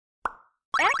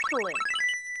Excellent.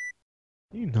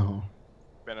 You know.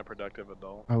 Been a productive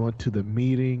adult. I went to the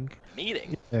meeting.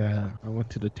 Meeting? Yeah, I went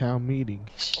to the town meeting.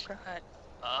 Shut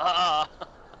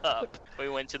up. We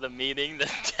went to the meeting, the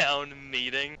town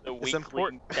meeting, the It's weekly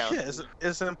important. town Yeah,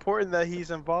 it's important that he's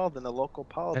involved in the local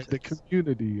politics. The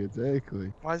community,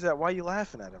 exactly. Why is that? Why are you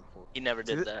laughing at him for? He never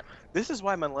did that. This is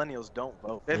why millennials don't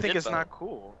vote. They Who think did it's vote? not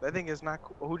cool. They think it's not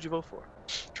cool. Who'd you vote for?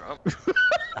 Trump.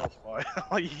 Oh boy,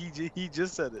 he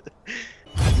just said it.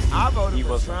 I voted He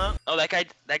for wasn't. Trump. Oh,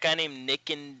 that guy named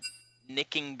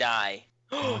Nicking Die.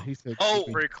 He said, Oh,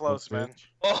 Pretty close, man.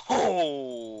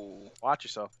 Oh. Watch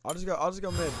yourself. I'll just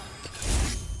go mid.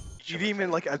 You didn't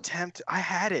even like attempt. I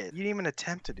had it. You didn't even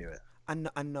attempt to do it.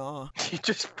 I know. You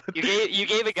just. Put You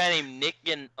gave a guy named Nick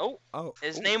and Oh.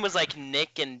 his name was like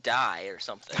Nick and Die or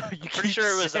something. You I'm pretty keep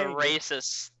sure it was a saying it.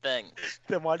 racist thing.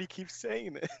 Then why do you keep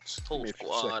saying it? Full Give me a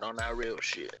squad second. on that real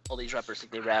shit. All these rappers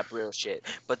think they rap real shit,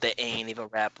 but they ain't even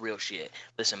rap real shit.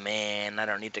 Listen, man, I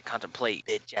don't need to contemplate.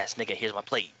 Bitch ass nigga, here's my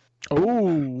plate.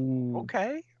 oh.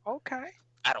 Okay. Okay.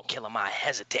 I don't kill him, I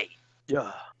hesitate.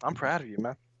 Yeah, I'm proud of you,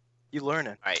 man. You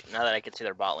learning. Alright, now that I can see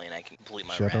their bot lane, I can complete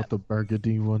my Shout rap. out to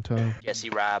Burgundy one time. Yes, he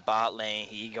ride bot lane,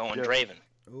 he going Yeah. Draven.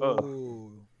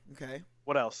 Ooh. Okay.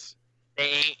 What else? They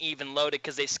ain't even loaded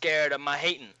cause they scared of my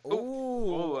hating. Ooh.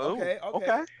 Ooh, Okay.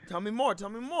 okay. Tell me more. Tell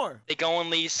me more. They going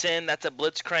Lee Sin, that's a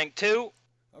Blitzcrank too.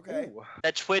 Okay. Ooh.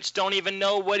 That Twitch don't even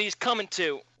know what he's coming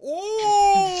to.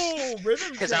 Ooh.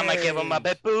 Rhythm Cause I'ma give him a change.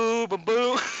 bit boo boo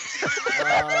boo.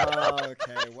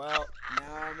 Okay. Well,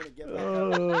 now I'm gonna get back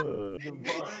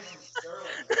up.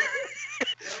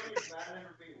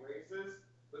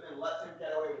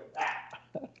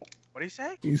 What do you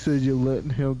say? He said you're letting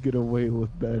him get away with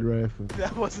bad rapping.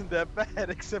 That wasn't that bad,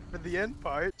 except for the end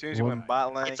part. As soon as you What? went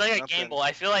bot lane. It's like a nothing. gamble.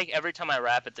 I feel like every time I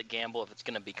rap, it's a gamble if it's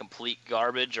gonna be complete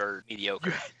garbage or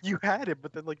mediocre. You had it,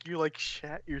 but then you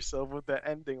shat yourself with that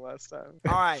ending last time.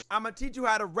 All right. I'm gonna teach you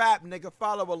how to rap, nigga.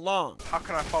 Follow along. How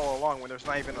can I follow along when there's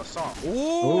not even a song?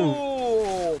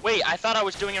 Ooh. Wait, I thought I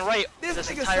was doing it right This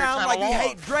nigga entire sounds time like he along.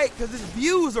 hate Drake because his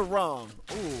views are wrong.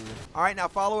 Ooh. All right, now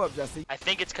follow up, Jesse. I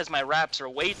think it's because my raps are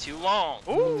way too long.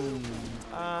 Ooh.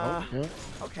 Okay.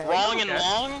 Okay. Wrong and okay.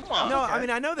 long? Come on. No, Okay. I mean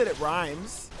I know that it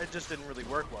rhymes. It just didn't really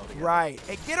work well together. Right.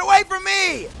 Hey, get away from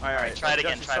me! All right. try it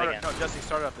again, Jesse, try it start again. No, Jesse,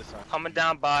 start it up this time. Coming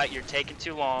down bot, you're taking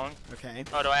too long. Okay.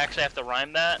 Oh, do I actually have to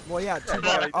rhyme that? Well, yeah, two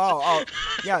Yeah. bars. Oh,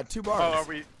 yeah, 2 bars. Oh, are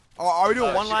we? Are we doing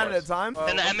Oh, one two line at bars. a time?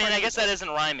 Then I what mean, time I is guess it? that isn't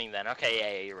rhyming then. Okay,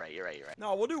 yeah, you're right.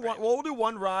 No, we'll do one. We'll do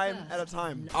one rhyme at a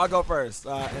time. I'll go first,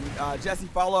 and Jesse,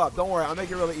 follow up. Don't worry, I'll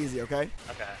make it really easy. Okay.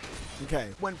 Okay. Okay.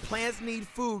 When plants need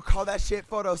food, call that shit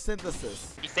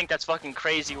photosynthesis. You think that's fucking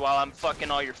crazy while I'm fucking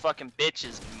all your fucking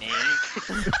bitches,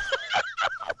 man?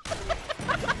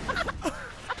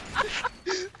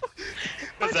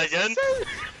 Was that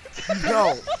good?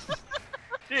 No.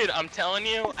 Dude, I'm telling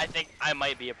you, I think I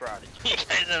might be a prodigy. You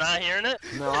guys are not hearing it?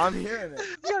 No, I'm hearing it.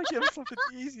 You gotta give us something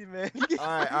easy, man. All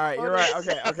right. You're right.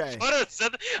 Okay. I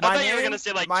thought you were gonna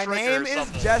say like my Trigger name or is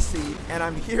something. Jesse, and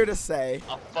I'm here to say.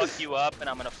 I'll fuck you up and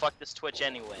I'm gonna fuck this Twitch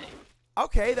anyway.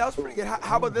 Okay, that was pretty good.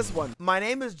 How about this one? My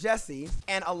name is Jesse,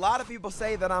 and a lot of people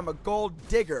say that I'm a gold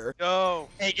digger. No.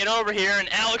 Hey, get over here and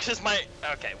Alex is my.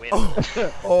 Okay, wait.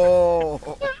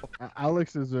 Oh.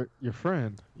 Alex is your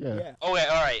friend. Yeah. Yeah. Oh wait,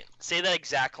 all right. Say that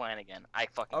exact line again. I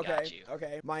fucking got you.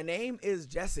 Okay. My name is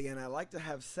Jesse, and I like to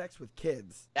have sex with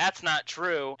kids. That's not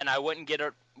true, and I wouldn't get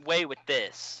away with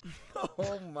this.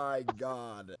 Oh my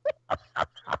god.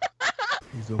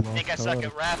 He's a I lost think I suck cause.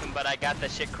 at rapping, but I got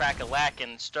that shit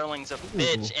crack-a-lackin'. Sterling's a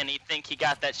bitch, and he think he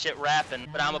got that shit rapping,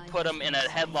 but I'ma put him in a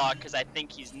headlock because I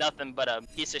think he's nothing but a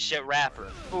piece of shit rapper.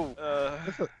 Ooh.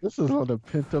 This is on a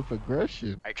pent up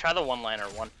aggression. Alright, try the one-liner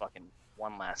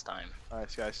one last time.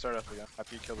 Alright, guys, start up again.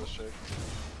 After you kill this chick.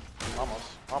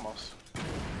 Almost.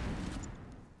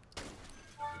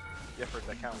 The effort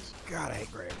that counts. God, I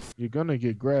hate grapes. You're gonna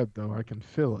get grabbed though. I can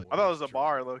feel it. I thought it was a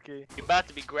bar, Loki. You're about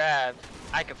to be grabbed.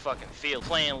 I can fucking feel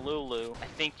playing Lulu. I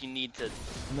think you need to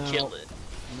No. kill it.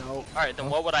 No. Alright, then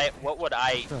what would I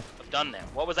have done then?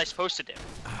 What was I supposed to do?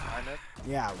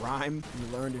 Yeah, rhyme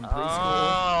you learned in preschool.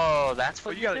 Oh, that's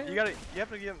what But you have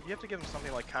to give him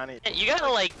something like Kanye. Yeah, you gotta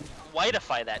like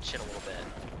whiteify that shit a little bit.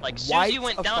 Like Susie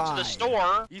went down to the Whiteify.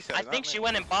 store. You said I it, think not she me.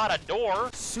 went and bought a door.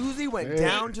 Susie went Hey.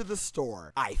 down to the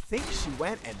store. I think she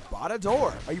went and bought a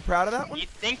door. Are you proud of that one? You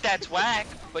think that's whack,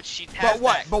 but she has But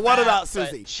what? that But what crap, about but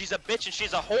Susie? She's a bitch and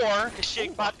she's a whore because she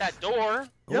bought that door.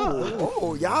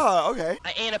 Oh, yeah, okay.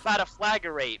 I ain't about to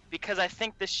flagrate because I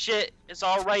think this shit is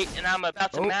alright and I'm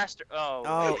about to Oh. master. Oh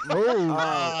Oh,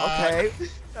 Oh, okay.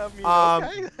 I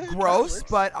mean, okay. Gross,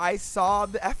 but I saw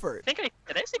the effort. Did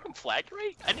I say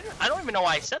conflagrate? I don't even know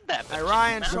why I said that. But Hey,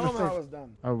 Ryan, shit, show Never him how said- it was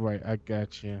done. all right, I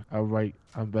got you. All right,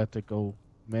 I'm about to go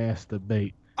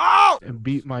masturbate Oh! and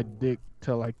beat my dick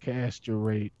till I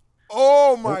castrate.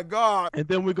 Oh my god. And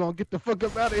then we're gonna get the fuck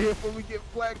up out of here before we get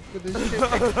flagged for this shit.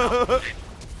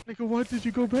 Nigga, why did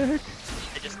you go back?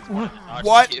 I just wanted to dodge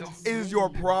What you. is your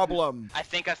problem? I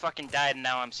think I fucking died and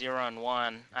now I'm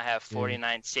 0-1. I have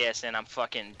 49 CS and I'm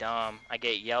fucking dumb. I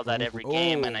get yelled at every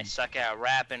game and I suck at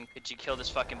rapping. Could you kill this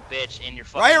fucking bitch in your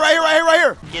fucking Right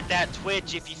here. Get that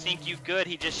Twitch if you think you good.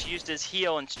 He just used his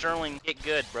heel and Sterling get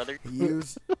good, brother.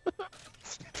 Use.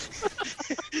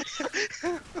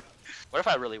 What if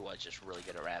I really was just really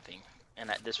good at rapping? And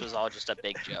this was all just a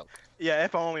big joke. Yeah,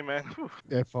 if only, man. Whew.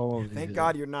 If only. Thank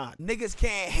God you're not. Niggas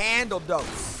can't handle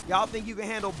dose. Y'all think you can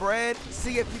handle bread?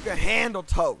 See if you can handle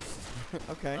toast.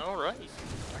 Okay. Alright.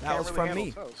 That was from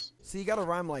me. Toast. See, you gotta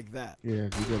rhyme like that. Yeah, you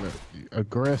gotta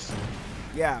aggressive.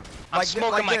 Yeah. I'm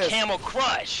smoking my this. Camel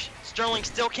Crush. Sterling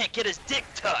still can't get his dick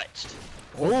touched.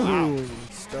 Oh,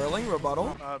 Sterling,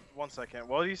 rebuttal. 1 second.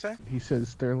 What did you say? he said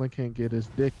Sterling can't get his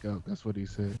dick up. That's what he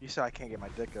said. You said I can't get my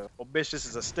dick up. Well, bitch, this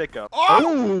is a stick up.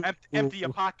 Oh! Empty your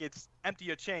pockets, empty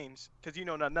your chains, cause you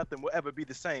know not nothing will ever be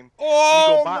the same. Oh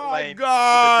You go bot my lane with a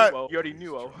God! duo. You already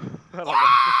knew. I don't know.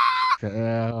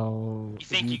 Damn. You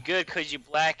think you good cause you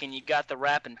black and you got the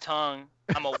rapping tongue.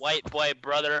 I'm a white boy,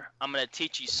 brother. I'm gonna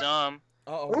teach you some.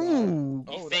 Ooh.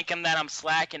 You thinking that I'm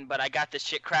slacking, but I got this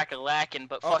shit crack-a-lacking.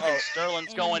 But fucking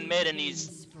Sterling's going mid and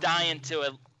he's dying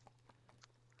to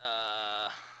a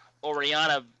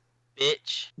Oriana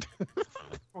bitch.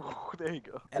 Ooh, there you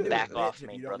go. And Back bitch off if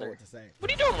me, you don't know brother. what to say.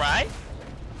 What are you doing, Ryan?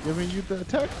 Giving you the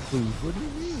attack boost. What do you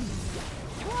mean?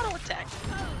 You want to attack?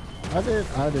 I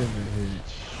didn't hit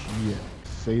shit.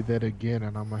 Say that again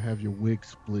and I'm gonna have your wig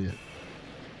split.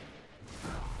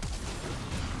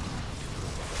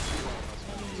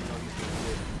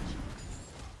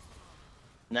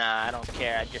 Nah, I don't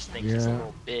care. I just think he's a Yeah.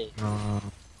 little bitch.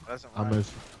 Doesn't I'm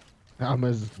rhyme.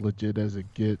 as legit as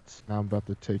it gets. Now I'm about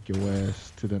to take your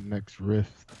ass to the next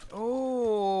rift.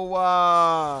 Oh,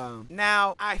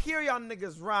 now I hear y'all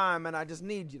niggas rhyme, and I just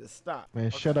need you to stop.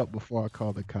 Man, shut up before I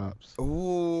call the cops.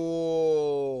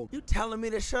 Ooh, you telling me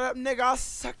to shut up, nigga? I'll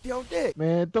suck your dick.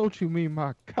 Man, don't you mean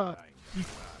my cop?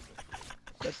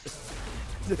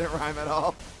 Didn't rhyme at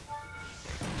all.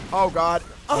 Oh God.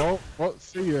 Well,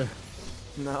 see ya.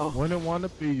 No. Wouldn't want to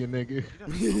be you,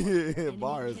 nigga.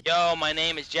 Bars. Yo, my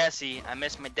name is Jesse. I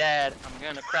miss my dad. I'm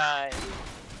gonna cry.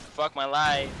 Fuck my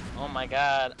life. Oh my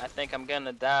god, I think I'm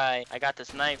gonna die. I got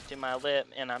this knife to my lip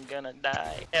and I'm gonna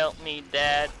die. Help me,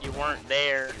 Dad. You weren't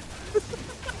there.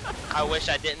 I wish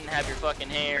I didn't have your fucking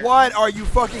hair. What are you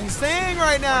fucking saying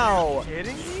right now?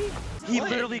 Kidding me? He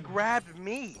literally grabbed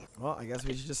me. Well, I guess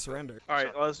we should just surrender. All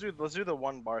right, well, let's do the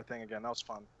 1 bar thing again. That was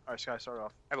fun. All right, Sky, start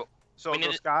off. Alright, So we go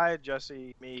need to- Sky,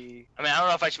 Jesse, me. I mean, I don't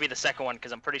know if I should be the second one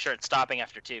because I'm pretty sure it's stopping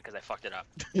after 2 because I fucked it up.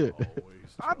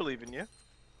 I believe in you.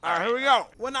 All right, here we go.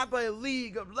 When I play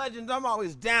League of Legends, I'm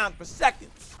always down for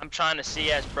seconds. I'm trying to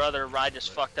see as brother. I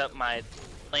just fucked up my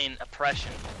lane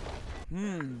oppression.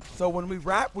 So when we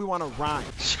rap, we want to rhyme.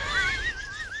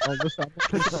 Oh, listen,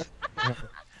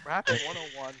 Rapping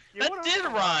 101. Yeah, That did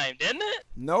rhyme, didn't it?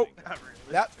 Nope. Not really.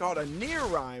 That's called a near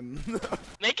rhyme.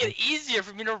 Make it easier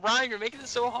for me to rhyme. You're making it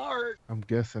so hard. I'm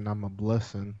guessing I'm a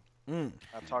blessing. I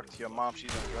talked to your mom. She's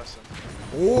undressing.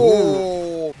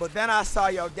 Oh, but then I saw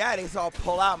your daddy, so I'll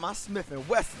pull out my Smith &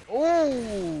 Wesson.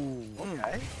 Oh.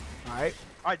 Okay. All right.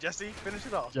 All right, Jesse, finish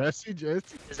it off. Jesse.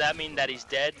 Does that mean that he's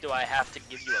dead? Do I have to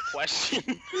give you a question?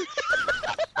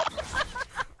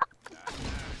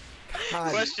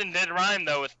 God, Question did rhyme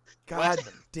though with God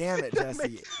damn it,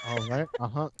 Jesse. All right.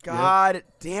 God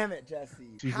damn it,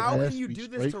 Jesse. She's How can asked you me do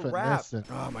this to straight rap? finessing.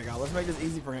 Oh my God, let's make this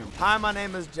easy for him. Hi, my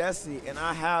name is Jesse, and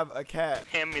I have a cat.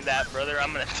 hand me that, brother.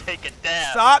 I'm gonna take a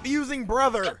dab. Stop using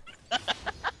brother.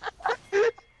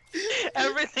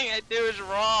 Everything I do is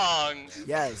wrong.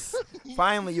 Yes.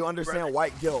 Finally, you understand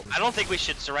white guilt. I don't think we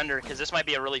should surrender because this might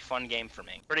be a really fun game for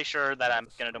me. Pretty sure that I'm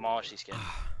gonna demolish these kids.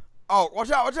 Oh,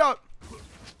 watch out, watch out.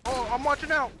 Oh, I'm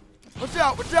watching out. Watch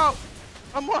out, watch out.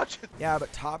 I'm watching. Yeah,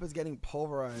 but top is getting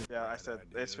pulverized. Yeah, I said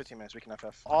it's 15 minutes. We can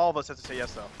FF. All of us have to say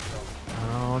yes, though. So.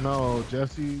 I don't know.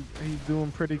 Jesse, he's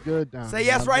doing pretty good down Say there.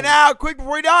 yes I've right never- now, quick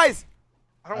before he dies.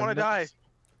 I don't I've want to never die. s-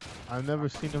 I've never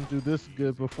seen him do this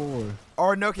good before.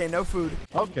 Or no, okay, no food.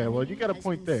 Okay, well, you got a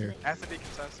point there. It has to be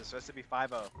consensus. So it has to be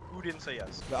 5-0. Who didn't say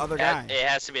yes? The other guy. It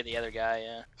has to be the other guy,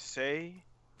 yeah. Say.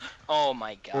 Oh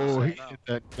my god. Oh, he no. hit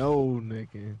that no,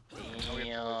 nigga.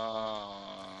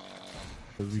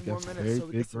 Damn. We 2 more got some minutes very so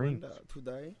we big can rings. surrender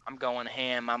today. I'm going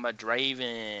ham. I'm a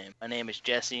Draven. My name is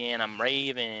Jesse and I'm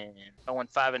Raven. Going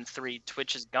 5-3.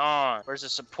 Twitch is gone. Where's the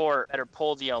support? Better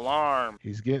pull the alarm.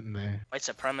 He's getting there. White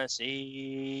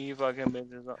supremacy. Fucking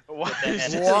bitches. What?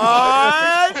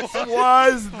 What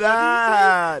was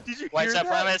that? Did you White hear that?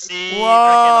 supremacy. Freaking Whoa,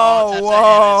 all types of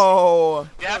whoa.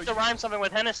 Hennessy. You have to rhyme something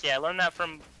with Hennessy. I learned that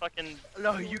from fucking.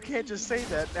 No, you can't just say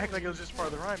that and act like it was just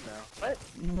part of the rhyme now. What?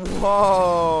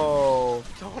 Whoa.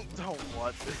 Don't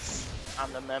want this.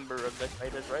 I'm the member of the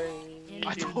greatest race.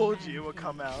 I told you it would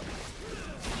come out.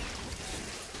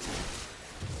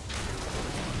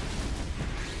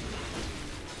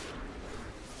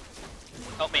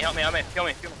 Help me, help me, help me. Kill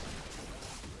me, kill me.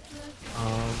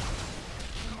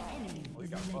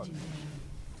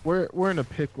 We're in a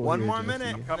pickle. One here, more Jesse.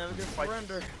 minute. Come Then we can fight.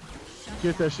 surrender.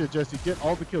 Get that shit, Jesse. Get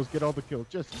all the kills. Get all the kills.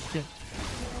 Jesse, you can't.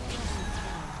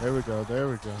 There we go. There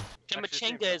we go.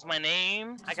 Chimachinga is my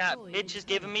name. I got bitches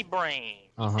giving me brain.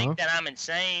 You Uh-huh. think that I'm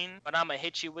insane, but I'ma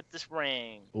hit you with this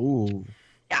ring. Ooh.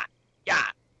 Yeah, yeah,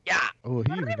 yeah. Oh,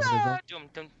 he even got his own. Dum,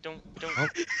 dum, dum, dum. Oh.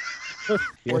 We're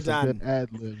Yes, some done. good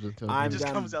ad-libs until I'm It just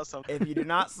done. comes out something. If you do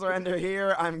not surrender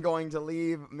here, I'm going to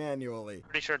leave manually.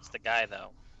 Pretty sure it's the guy though.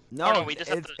 No, no, we just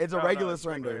have it's, to- it's a No, regular it's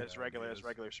surrender. It's regular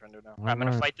surrender now. I'm gonna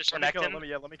Alright. fight this Let me kill him.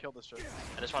 Renekton. Let me kill this shit.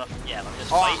 I just wanna, yeah, let me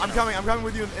just Oh, fight. I'm coming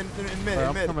with you in mid, Alright, in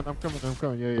I'm mid. coming.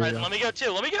 Yeah, Alright, yeah. let me go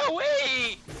too. Let me go.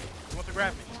 Wait. You want the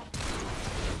grab me?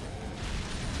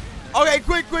 Okay,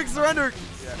 quick, surrender.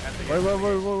 Yeah, I think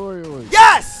Wait.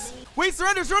 Yes! Wait,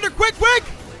 surrender, quick!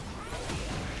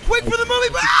 Quick for the movie!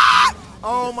 Ah!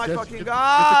 Oh my Jesse, fucking get the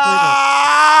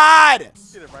god!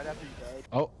 did it right after you died.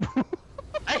 Oh.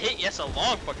 I hit yes a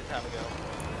long fucking time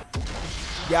ago.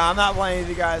 Yeah, I'm not playing with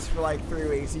you guys for like 3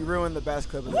 weeks. You ruined the best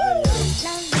clip of the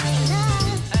video.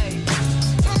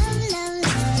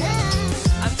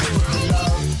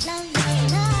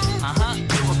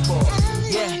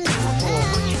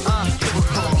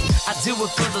 I do it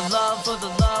for the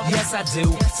love, yes I do.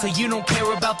 So you don't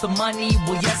care about the money,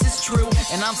 well yes it's true.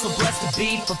 And I'm so blessed to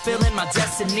be fulfilling my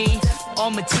destiny. All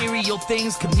material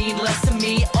things could mean less to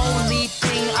me. Only thing